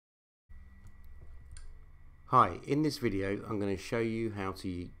Hi, in this video I'm going to show you how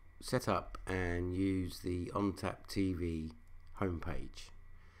to set up and use the OnTap TV homepage.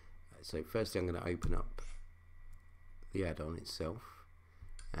 So firstly I'm going to open up the add-on itself,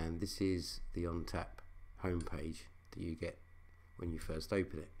 and this is the OnTap homepage that you get when you first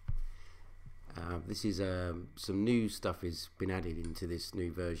open it. This is some new stuff has been added into this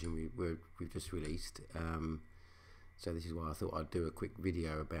new version we've just released, so this is why I thought I'd do a quick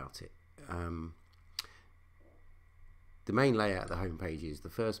video about it. The main layout of the home page is the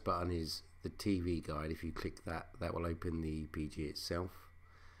first button is the TV guide. If you click that, that will open the PG itself.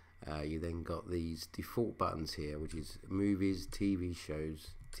 You then got these default buttons here, which is movies, TV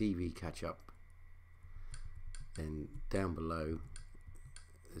shows, TV catch up. Then down below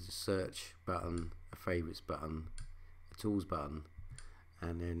there's a search button, a favorites button, a tools button,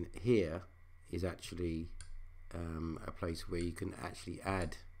 and then here is actually a place where you can actually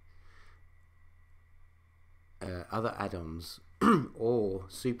add other add-ons or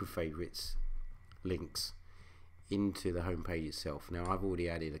super favorites links into the home page itself. Now I've already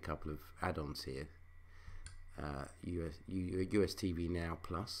added a couple of add-ons here, US TV Now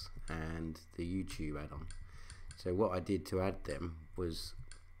Plus and the YouTube add-on. So what I did to add them was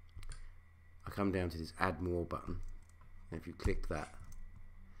I come down to this add more button, and if you click that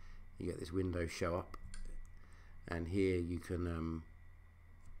you get this window show up, and here you can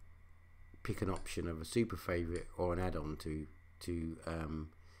pick an option of a super favorite or an add-on to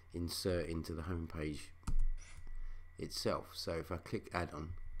insert into the home page itself. So if I click add-on,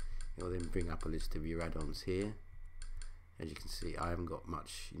 it will then bring up a list of your add-ons here. As you can see, I haven't got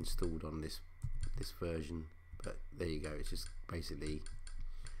much installed on this version, but there you go. It's just basically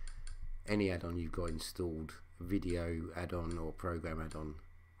any add-on you've got installed, video add-on or program add-on,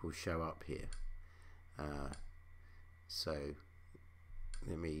 will show up here. So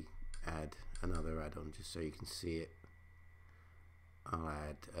let me add another add-on just so you can see it. I'll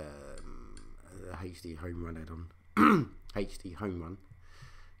add the HD Home Run add-on. HD Home Run.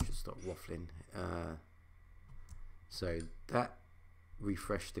 Should stop waffling. So that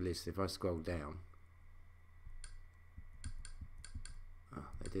refreshed the list. If I scroll down,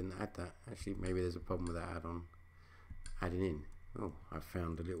 they didn't add that. Actually, maybe there's a problem with that add-on adding in. Oh, I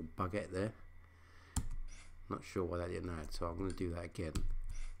found a little bugette there. Not sure why that didn't add, so I'm going to do that again.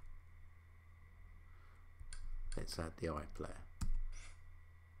 Let's add the iPlayer.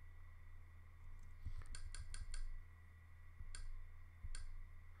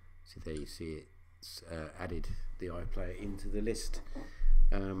 So there you see it's added the iPlayer into the list.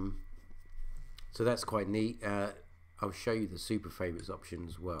 So that's quite neat. I'll show you the super favorites option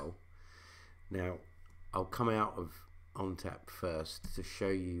as well. Now I'll come out of OnTap first to show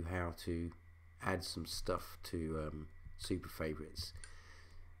you how to add some stuff to super favorites.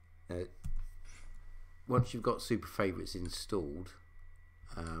 Once you've got super favorites installed,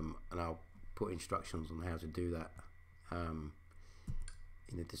 and I'll put instructions on how to do that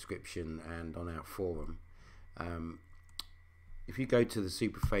in the description and on our forum. If you go to the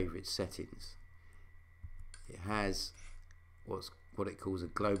super favorites settings, it has what it calls a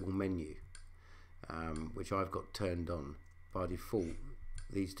global menu, which I've got turned on. By default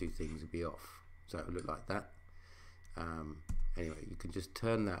these two things will be off, so it will look like that. Anyway, you can just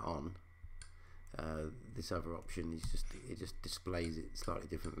turn that on. This other option is it just displays it slightly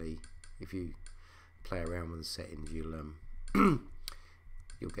differently. If you play around with the settings, you'll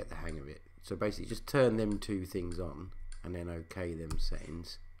you'll get the hang of it. So basically just turn them two things on and then OK them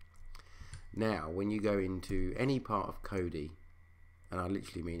settings. Now when you go into any part of Cody, and I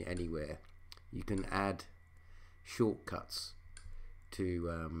literally mean anywhere, you can add shortcuts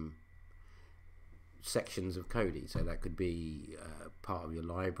to sections of Cody. So that could be part of your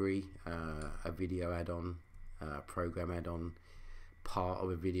library, a video add-on, program add-on, part of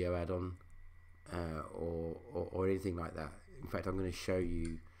a video add-on, or anything like that. In fact, I'm going to show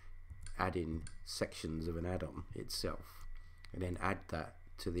you adding sections of an add-on itself and then add that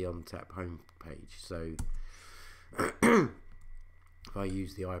to the OnTap home page. So if I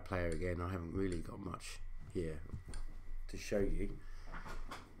use the iPlayer again, I haven't really got much here to show you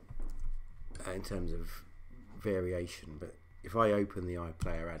in terms of variation, but if I open the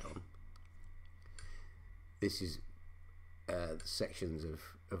iPlayer add-on, this is the sections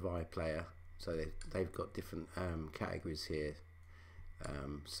of iPlayer. So they've got different categories here,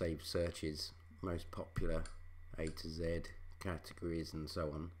 saved searches, most popular, A to Z, categories, and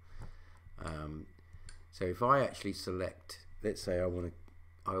so on. So if I actually select, let's say I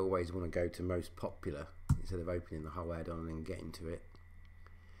always want to go to most popular instead of opening the whole add-on and getting to it.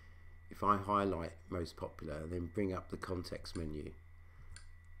 If I highlight most popular and then bring up the context menu,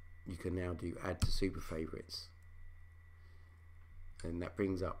 you can now do add to super favorites, and that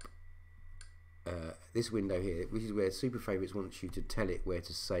brings up this window here, which is where super favorites wants you to tell it where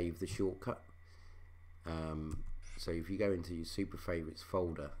to save the shortcut. So if you go into your super favorites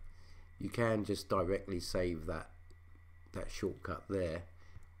folder, you can just directly save that shortcut there,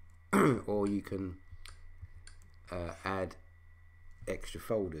 or you can add extra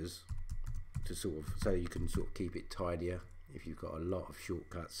folders to so you can keep it tidier. If you've got a lot of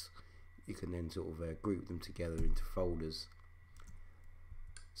shortcuts, you can then group them together into folders.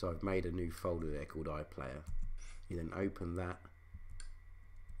 So I've made a new folder there called iPlayer. You then open that,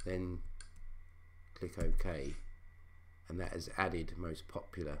 then click OK, and that has added most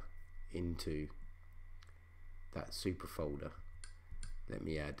popular into that super folder. Let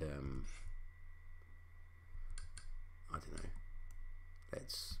me add I don't know,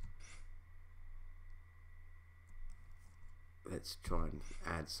 let's try and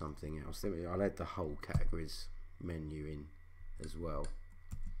add something else. I'll add the whole categories menu in as well.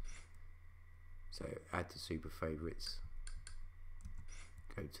 So add to super favorites,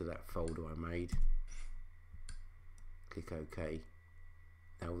 go to that folder I made, click OK.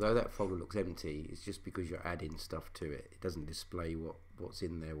 Now although that folder looks empty, it's just because you're adding stuff to it. It doesn't display what's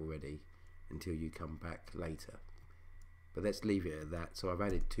in there already until you come back later. But let's leave it at that. So I've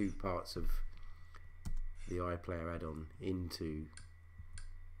added 2 parts of the iPlayer add-on into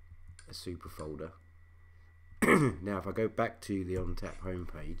a super folder. Now if I go back to the OnTap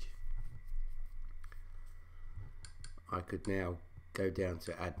homepage, I could now go down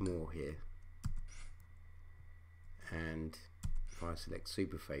to add more here, and if I select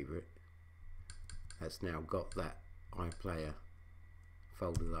super favorite, that's now got that iPlayer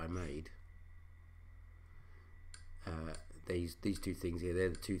folder that I made. These 2 things here, they're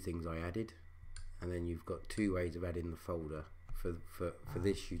the 2 things I added, and then you've got 2 ways of adding the folder. For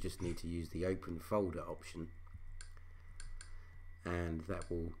this, you just need to use the open folder option, and that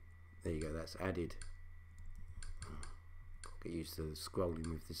will, there you go, that's added. Get used to scrolling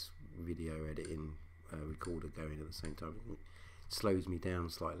with this video editing recorder going at the same time. It slows me down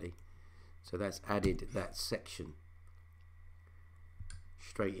slightly. So that's added that section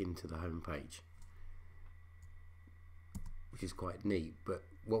straight into the home page, which is quite neat. But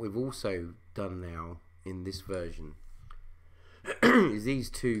what we've also done now in this version is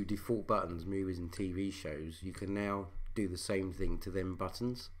these 2 default buttons, movies and TV shows, you can now do the same thing to them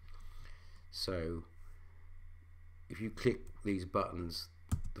buttons. So if you click these buttons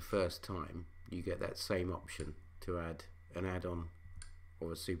the first time, you get that same option to add an add-on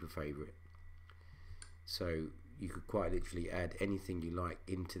or a super favorite. So you could quite literally add anything you like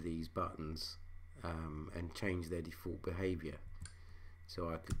into these buttons and change their default behavior. So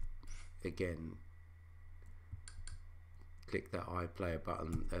I could again click that iPlayer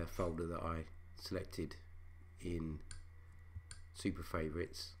button folder that I selected in super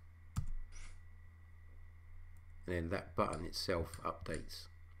favorites, and then that button itself updates.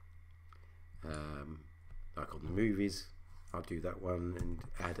 Like on the movies, I'll do that one and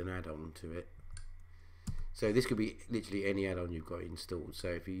add an add-on to it. So this could be literally any add-on you've got installed. So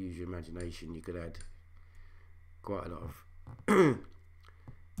if you use your imagination, you could add quite a lot of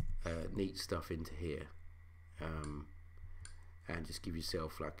neat stuff into here, and just give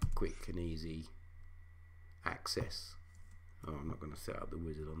yourself like a quick and easy access. Oh, I'm not going to set up the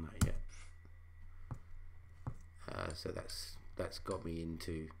wizard on that yet. So that's got me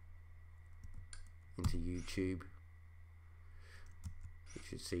into YouTube,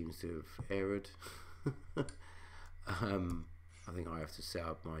 which it seems to have errored. I think I have to set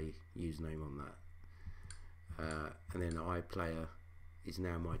up my username on that, and then iPlayer is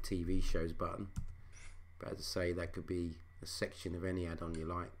now my TV shows button. But as I say, that could be a section of any add-on you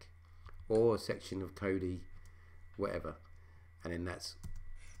like, or a section of Cody, whatever, and then that's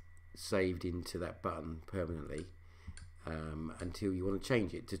saved into that button permanently until you want to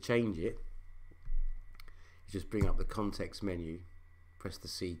change it. To change it, you just bring up the context menu, press the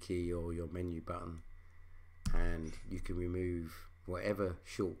C key or your menu button, and you can remove whatever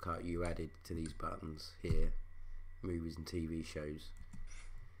shortcut you added to these buttons here, movies and TV shows.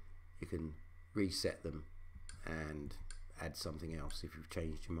 You can reset them and add something else if you've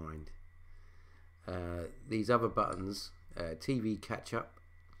changed your mind. These other buttons, TV catch up,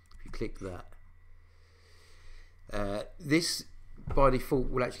 if you click that, this by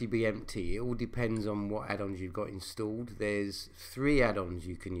default will actually be empty. It all depends on what add-ons you've got installed. There's 3 add-ons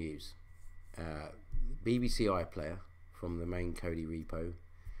you can use. BBC iPlayer from the main Cody repo,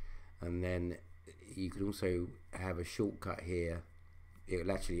 and then you can also have a shortcut here. It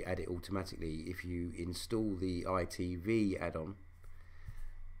will actually add it automatically if you install the ITV add-on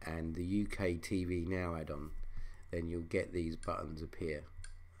and the UK TV Now add-on, then you'll get these buttons appear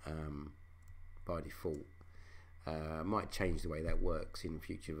by default. I might change the way that works in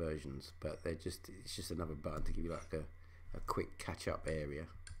future versions, but it's just another button to give you like a quick catch-up area.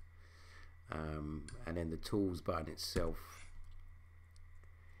 And then the tools button itself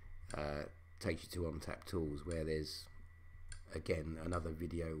takes you to Untapped Tools, where there's again another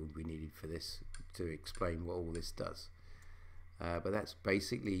video will be needed for this to explain what all this does. But that's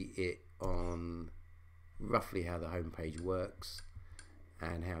basically it on roughly how the home page works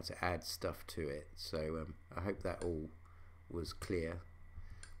and how to add stuff to it. So I hope that all was clear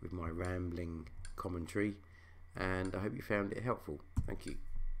with my rambling commentary, and I hope you found it helpful. Thank you.